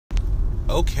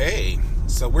Okay,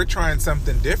 so we're trying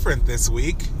something different this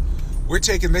week. We're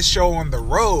taking this show on the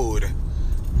road.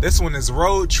 This one is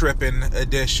Road Trippin'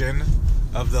 edition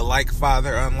of the Like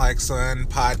Father, Unlike Son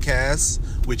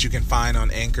podcast, which you can find on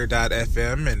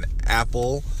Anchor.fm and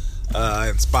Apple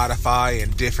and Spotify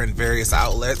and different various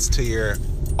outlets to your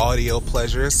audio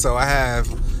pleasures. So I have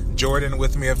Jordan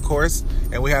with me, of course,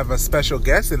 and we have a special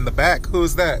guest in the back.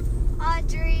 Who's that?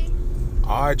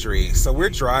 Audrey. So we're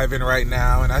driving right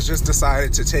now, and I just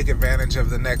decided to take advantage of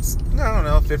the next,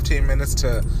 15 minutes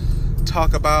to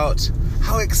talk about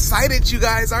how excited you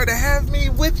guys are to have me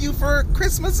with you for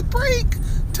Christmas break.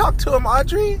 Talk to him,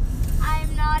 Audrey.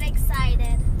 I'm not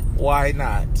excited. Why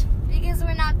not? Because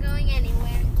we're not going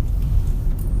anywhere.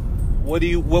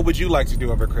 What would you like to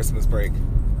do over Christmas break?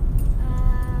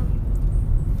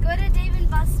 Go to Dave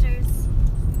 & Buster's.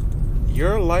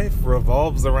 Your life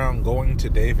revolves around going to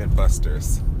Dave &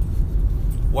 Buster's.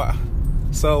 What?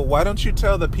 So why don't you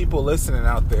tell the people listening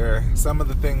out there some of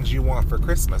the things you want for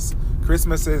Christmas?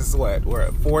 Christmas is what?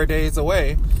 We're 4 days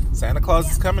away. Santa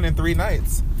Claus is coming in 3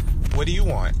 nights. What do you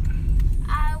want?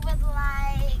 I would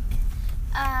like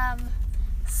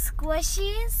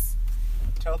squishies.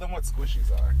 Tell them what squishies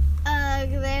are.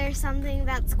 There's something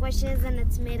that squishes and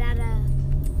it's made out of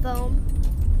foam.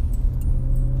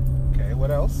 Okay,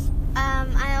 what else?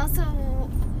 I also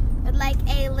would like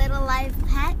a little live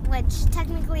pet, which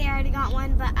technically I already got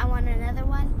one, but I want another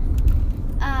one.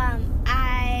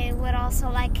 I would also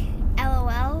like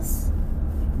LOLs.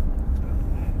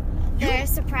 They're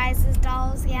surprises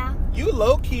dolls, yeah. You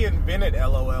low-key invented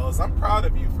LOLs. I'm proud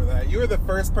of you for that. You were the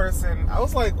first person. I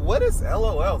was like, what is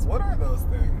LOLs? What are those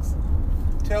things?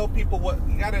 Tell people what.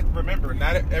 You gotta remember,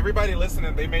 not everybody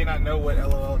listening, they may not know what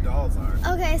LOL dolls are.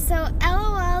 Okay, so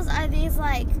LOLs are these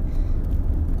like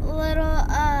little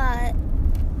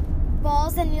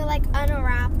balls, and you like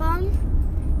unwrap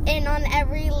them, and on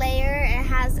every layer it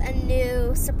has a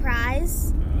new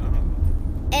surprise.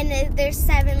 And there's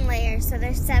 7 layers, so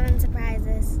there's 7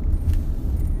 surprises.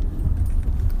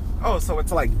 Oh, so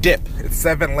it's like dip. It's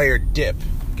 7-layer dip.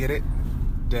 Get it?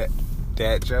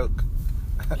 Dad joke?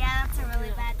 Yeah, that's a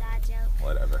really bad dad joke.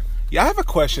 Whatever. Yeah, I have a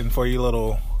question for you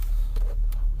little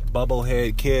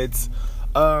bubblehead kids.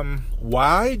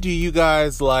 Why do you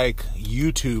guys like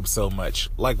YouTube so much?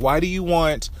 Like, why do you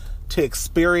want to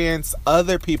experience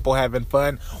other people having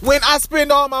fun when I spend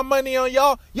all my money on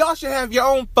y'all? Y'all should have your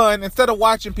own fun instead of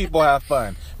watching people have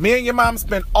fun. Me and your mom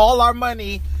spent all our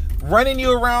money running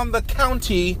you around the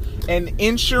county and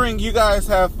ensuring you guys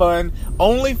have fun,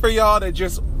 only for y'all to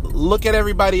just look at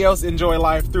everybody else enjoy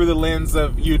life through the lens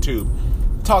of YouTube.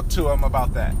 Talk to them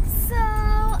about that. So,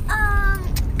 I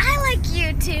like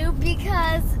YouTube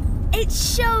because it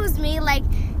shows me like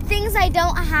things I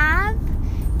don't have.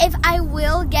 If I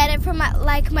will get it for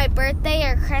my birthday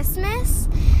or Christmas,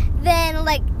 then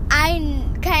like I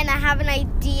kind of have an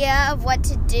idea of what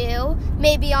to do,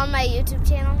 maybe on my YouTube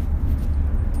channel.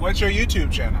 What's your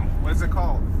YouTube channel? What is it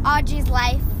called? Audrey's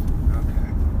Life.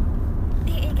 Okay.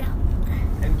 There you go.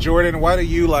 And Jordan, why do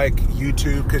you like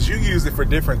YouTube? Because you use it for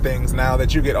different things now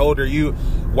that you get older. You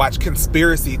watch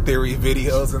conspiracy theory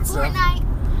videos and stuff. Fortnite.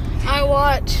 I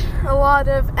watch a lot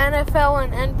of NFL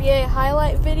and NBA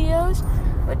highlight videos,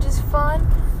 which is fun.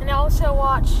 And I also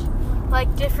watch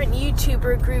like different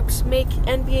YouTuber groups make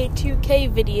NBA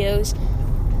 2K videos.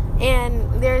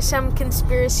 And there are some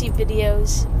conspiracy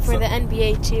videos for the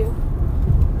NBA too.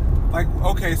 Like,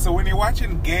 okay, so when you're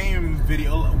watching game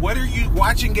video, what are you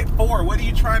watching it for? What are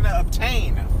you trying to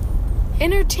obtain?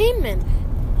 Entertainment.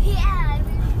 Yeah.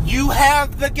 You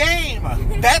have the game.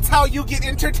 That's how you get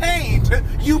entertained.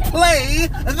 You play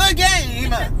the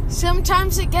game.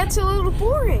 Sometimes it gets a little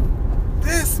boring.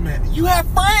 This man, you have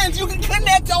friends. You can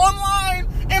connect online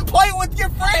and play with your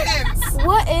friends.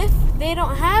 What if they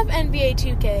don't have NBA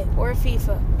 2K or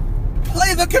FIFA?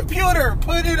 Play the computer.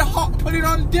 Put it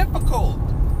on difficult.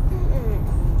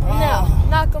 No,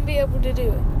 not gonna be able to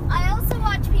do it. I also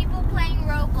watch people playing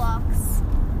Roblox.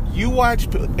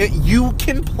 You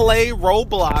can play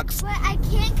Roblox. But I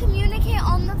can't communicate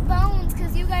on the phones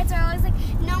because you guys are always like,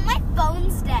 no, my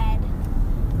phone's dead.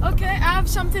 Okay, I have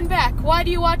something back. Why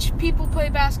do you watch people play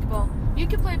basketball? You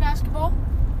can play basketball.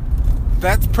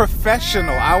 That's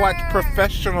professional. I watch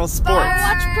professional sports.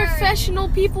 I watch professional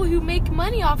people who make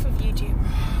money off of YouTube.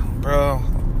 Bro,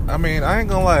 I mean, I ain't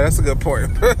gonna lie, that's a good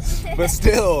point. But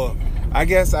still, I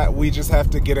guess we just have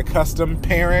to get accustomed.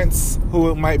 Parents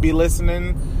who might be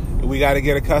listening, we got to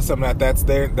get accustomed that's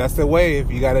their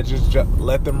wave. You got to just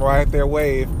let them ride their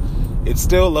wave. It's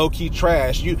still low-key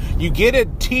trash. You get a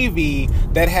TV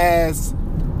that has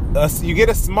you get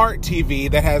a smart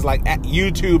TV that has like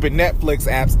YouTube and Netflix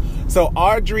apps. So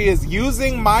Audrey is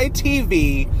using my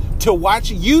TV to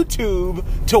watch YouTube,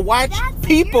 to watch That's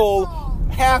people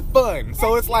beautiful. have fun.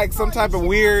 So it's like some type of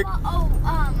weird.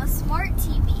 A smart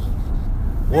TV.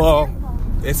 That's Well,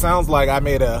 beautiful. it sounds like I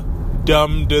made a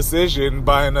dumb decision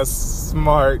buying a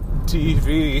smart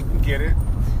TV. Get it?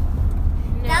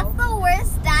 That's No. the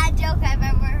worst dad joke I've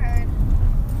ever heard.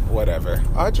 Whatever.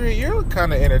 Audrey, you're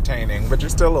kind of entertaining, but you're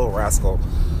still a little rascal.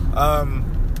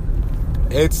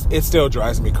 It still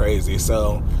drives me crazy.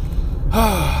 So,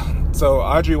 so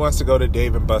Audrey wants to go to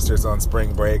Dave and Buster's on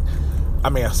spring break. I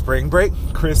mean, a spring break,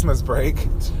 Christmas break,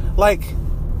 like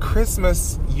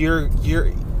Christmas.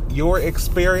 Your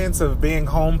experience of being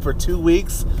home for 2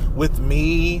 weeks with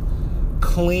me,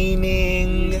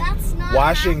 cleaning, That's not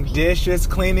washing happy. dishes,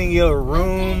 cleaning your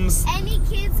rooms. Okay, any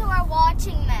kids who are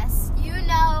watching this, you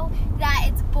know that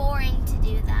it's boring to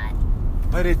do that.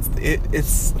 But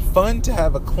it's fun to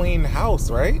have a clean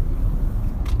house, right?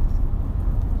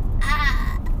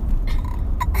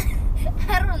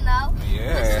 I don't know.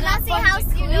 Yeah. With a messy Fun to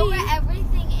house, you know clean. where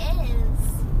everything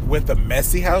is. With a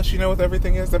messy house, you know what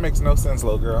everything is? That makes no sense,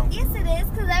 little girl. Yes, it is,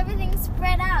 because everything's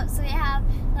spread out. So you have,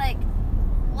 like,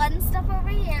 one stuff over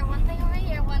here, one thing over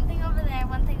here, one thing over there,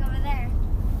 one thing over there.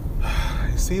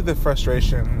 You see the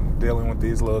frustration dealing with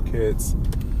these little kids.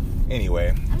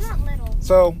 Anyway, I'm not little.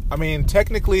 so I mean,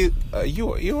 technically,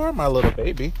 you are my little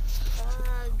baby.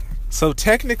 So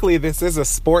technically, this is a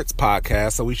sports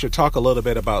podcast, so we should talk a little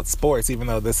bit about sports, even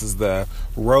though this is the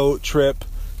road trip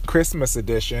Christmas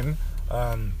edition.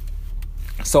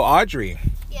 So Audrey,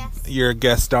 Yes. you're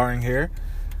guest starring here.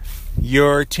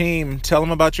 Your team, tell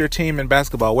them about your team in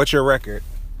basketball. What's your record?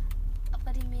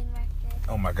 What do you mean record?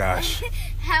 Oh my gosh.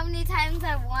 How many times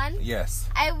I've won? Yes.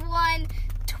 I won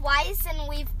twice, and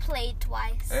we've played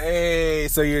twice. Hey,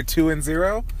 so you're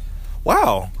 2-0?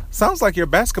 Wow. Sounds like your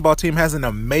basketball team has an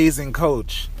amazing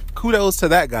coach. Kudos to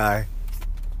that guy.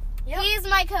 Yep. He's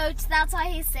my coach. That's why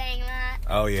he's saying that.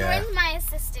 Oh yeah. Jordan's my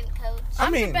assistant coach.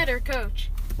 I'm mean- the better coach.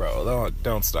 Bro,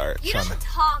 don't start You trying don't to.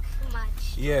 talk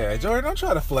much. Yeah, Jordan, don't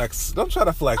try to flex. Don't try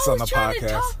to flex on the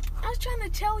podcast. I was trying to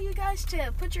tell you guys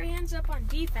to put your hands up on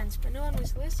defense, but no one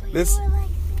was listening. This You were like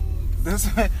this.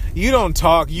 you don't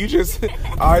talk. You just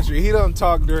Audrey. He don't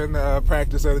talk during the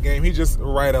practice of the game. He just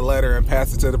write a letter and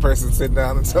pass it to the person sitting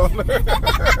down and tell them.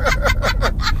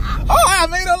 Oh, I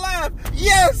made her laugh.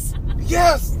 Yes,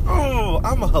 yes. Oh,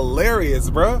 I'm hilarious,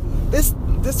 bro. This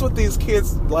with these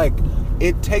kids, like,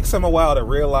 it takes them a while to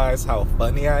realize how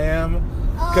funny I am.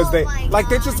 Because Oh they my like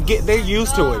they just gosh. they're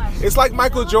used to it. gosh. It's like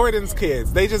Michael Jordan's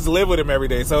kids. They just live with him every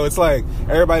day. So it's like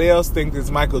everybody else thinks it's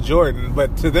Michael Jordan,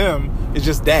 but to them it's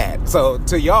just dad. So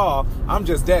to y'all, I'm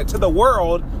just dad. To the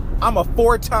world, I'm a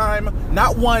 4-time,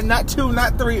 not 1, not 2,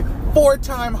 not 3,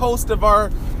 4-time host of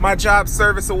my job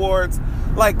service awards.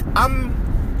 Like, I'm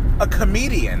a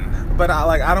comedian, but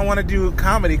I don't want to do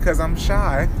comedy because I'm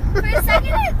shy. For a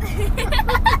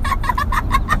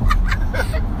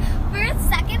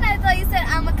second, I thought you said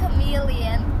I'm a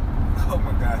chameleon. Oh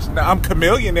my gosh. No, I'm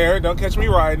chameleonaire. Don't catch me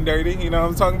riding dirty. You know what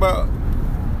I'm talking about?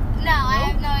 No, I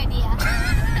have no idea.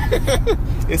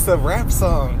 It's a rap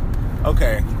song.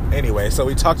 Okay. Anyway, so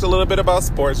we talked a little bit about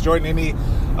sports. Jordan is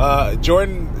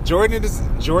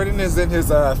in his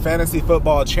fantasy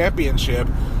football championship.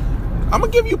 I'm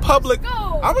gonna give you public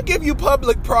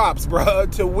props, bro,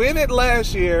 to win it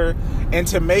last year and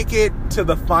to make it to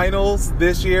the finals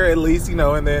this year at least, you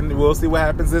know, and then we'll see what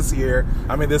happens this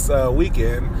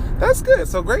weekend. That's good.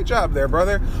 So great job there,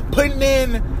 brother. Putting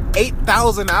in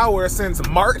 8,000 hours since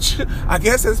March, I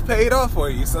guess, has paid off for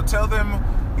you. So tell them,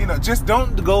 you know, just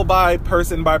don't go by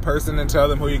person and tell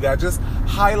them who you got. Just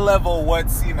high level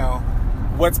what's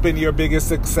been your biggest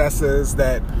successes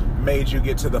that made you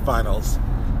get to the finals.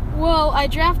 Well, I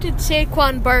drafted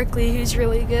Saquon Barkley, who's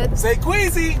really good. Say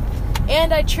Queasy.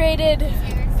 And I traded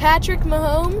Patrick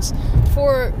Mahomes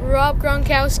for Rob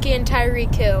Gronkowski and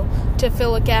Tyreek Hill to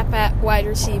fill a gap at wide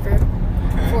receiver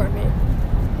for me.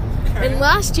 Okay. And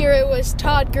last year it was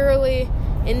Todd Gurley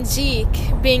and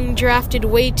Zeke being drafted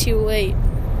way too late.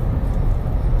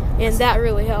 And that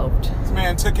really helped. This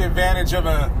man took advantage of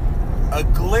a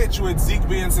glitch with Zeke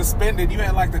being suspended. You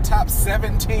had like the top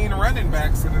 17 running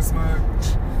backs in this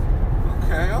month.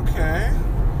 Okay.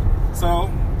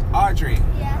 So, Audrey,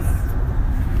 Yes.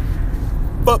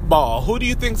 football. Who do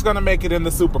you think's gonna make it in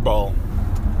the Super Bowl?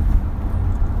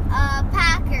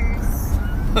 Packers.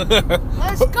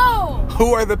 Let's go!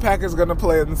 Who are the Packers gonna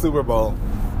play in the Super Bowl?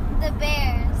 The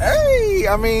Bears. Hey,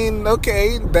 I mean,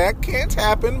 okay, that can't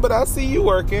happen, but I see you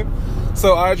working.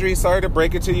 So, Audrey, sorry to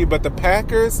break it to you, but the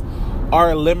Packers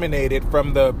are eliminated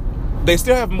from the they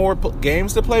still have more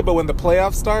games to play, but when the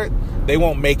playoffs start, they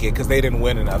won't make it because they didn't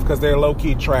win enough because they're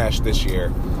low-key trash this year.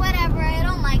 Whatever, I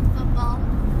don't like football.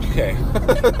 Okay.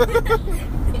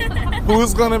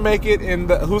 Who's gonna make it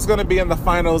who's gonna be in the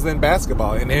finals in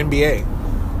basketball in the NBA?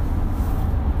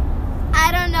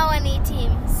 I don't know any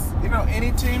teams. You know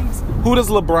any teams? Who does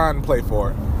LeBron play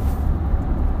for?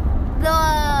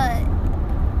 The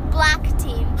black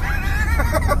team.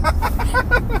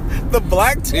 The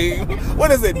black team?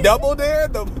 What is it? Double Dare?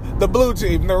 The blue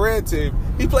team, the red team.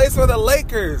 He plays for the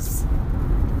Lakers.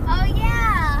 Oh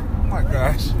yeah. Oh my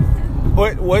gosh.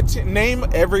 Name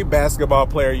every basketball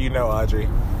player you know, Audrey.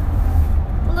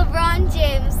 LeBron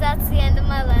James. That's the end of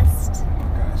my list. Oh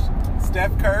gosh.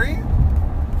 Steph Curry?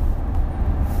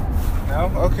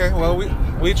 No? Okay, well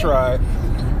we tried.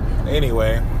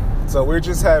 Anyway, so we're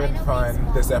just having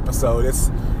fun this episode.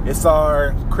 It's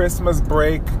our Christmas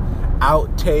break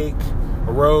outtake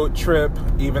road trip,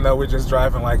 even though we're just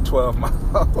driving like 12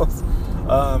 miles.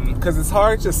 Because it's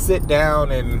hard to sit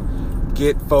down and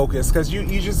get focused because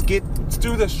you just get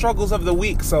through the struggles of the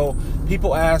week. So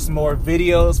people ask more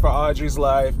videos for Audrey's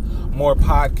life, more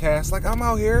podcasts. Like I'm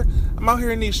out here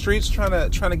in these streets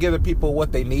trying to give the people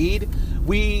what they need.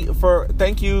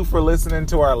 Thank you for listening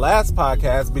to our last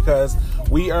podcast because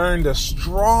we earned a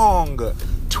strong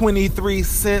 23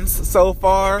 cents so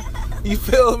far. You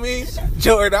feel me?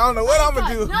 Jordan, I don't know what I'm going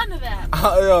to do. None of that.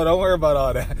 Yo, don't worry about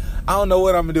all that. I don't know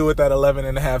what I'm going to do with that 11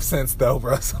 and a half cents though,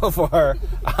 bro. So far,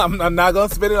 I'm not going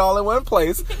to spend it all in one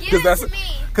place.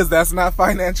 Because that's not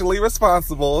financially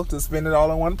responsible to spend it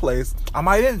all in one place. I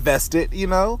might invest it, you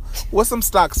know. What's some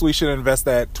stocks we should invest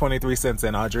that 23 cents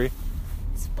in, Audrey?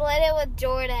 Split it with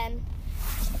Jordan.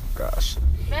 Gosh.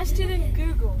 Invested in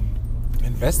Google.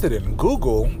 Invested in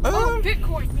Google?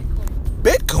 Bitcoin.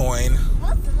 Bitcoin?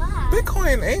 What's that?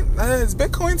 Bitcoin is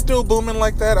Bitcoin still booming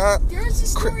like that? There's a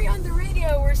story on the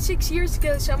radio where 6 years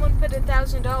ago someone put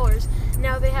 $1,000.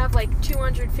 Now they have like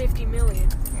 250 million.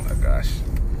 Oh my gosh.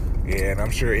 Yeah, and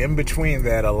I'm sure in between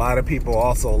that, a lot of people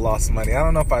also lost money. I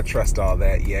don't know if I trust all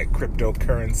that yet.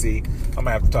 Cryptocurrency. I'm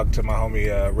gonna have to talk to my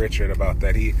homie Richard about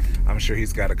that. I'm sure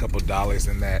he's got a couple dollars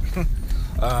in that.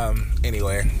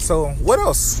 Anyway, so what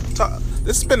else?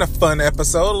 This has been a fun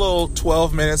episode. A little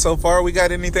 12 minutes so far. We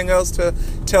got anything else to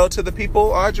tell to the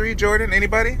people? Audrey, Jordan,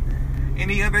 anybody?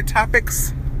 Any other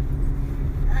topics?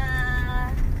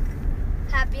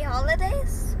 Happy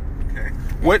holidays. Okay.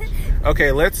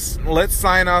 Okay, let's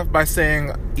sign off by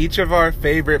saying each of our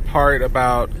favorite part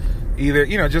about either,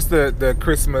 just the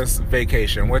Christmas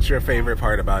vacation. What's your favorite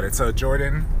part about it? So,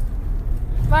 Jordan?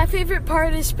 My favorite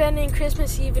part is spending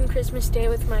Christmas Eve and Christmas Day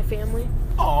with my family.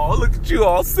 Oh, look at you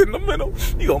all sentimental.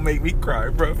 You gonna make me cry,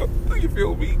 bro. You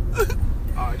feel me?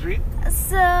 Audrey?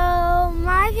 So,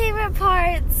 my favorite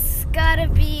part's gotta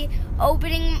be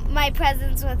opening my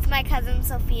presents with my cousin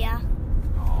Sophia.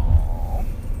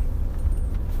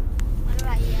 What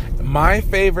about you? My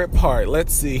favorite part,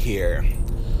 let's see here.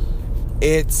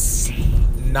 It's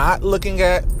not looking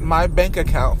at my bank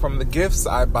account from the gifts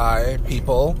I buy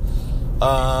people.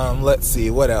 Let's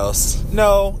see, what else?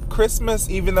 No, Christmas,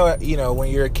 even though, when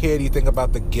you're a kid, you think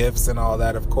about the gifts and all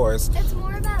that, of course. It's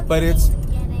more about but giving it's,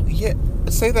 than getting. Yeah,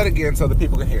 say that again so the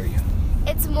people can hear you.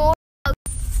 It's more.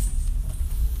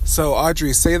 So,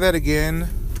 Audrey, say that again.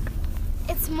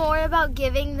 It's more about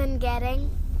giving than getting.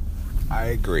 I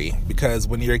agree. Because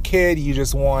when you're a kid, you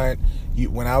just want...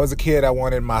 When I was a kid, I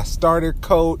wanted my starter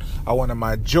coat. I wanted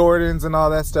my Jordans and all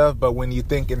that stuff. But when you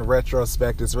think in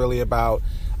retrospect, it's really about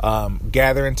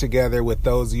gathering together with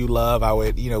those you love.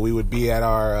 We would be at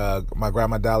my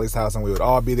grandma Dolly's house, and we would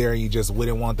all be there, and you just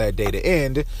wouldn't want that day to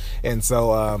end. And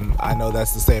so I know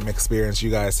that's the same experience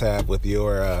you guys have with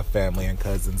your family and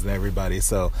cousins and everybody.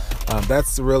 So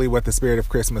that's really what the spirit of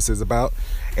Christmas is about.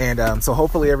 And so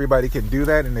hopefully everybody can do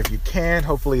that. And if you can,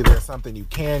 hopefully there's something you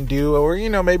can do, or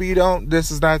maybe you don't.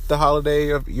 This is not the holiday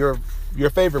of your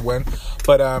favorite one,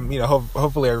 but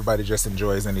hopefully everybody just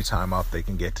enjoys any time off they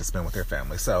can get to spend with their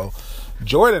family. So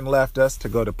Jordan left us to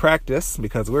go to practice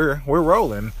because we're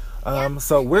rolling.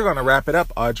 So we're gonna wrap it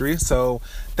up, Audrey. So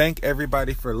thank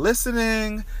everybody for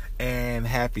listening, and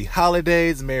happy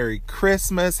holidays, Merry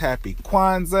Christmas, Happy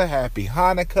Kwanzaa, Happy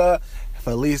Hanukkah,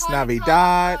 Feliz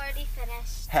Navidad,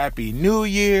 Happy New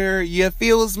Year. You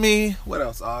feels me? What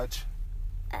else, Audrey?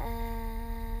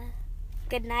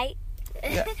 Good night.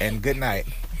 Yeah, and good night.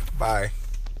 Bye.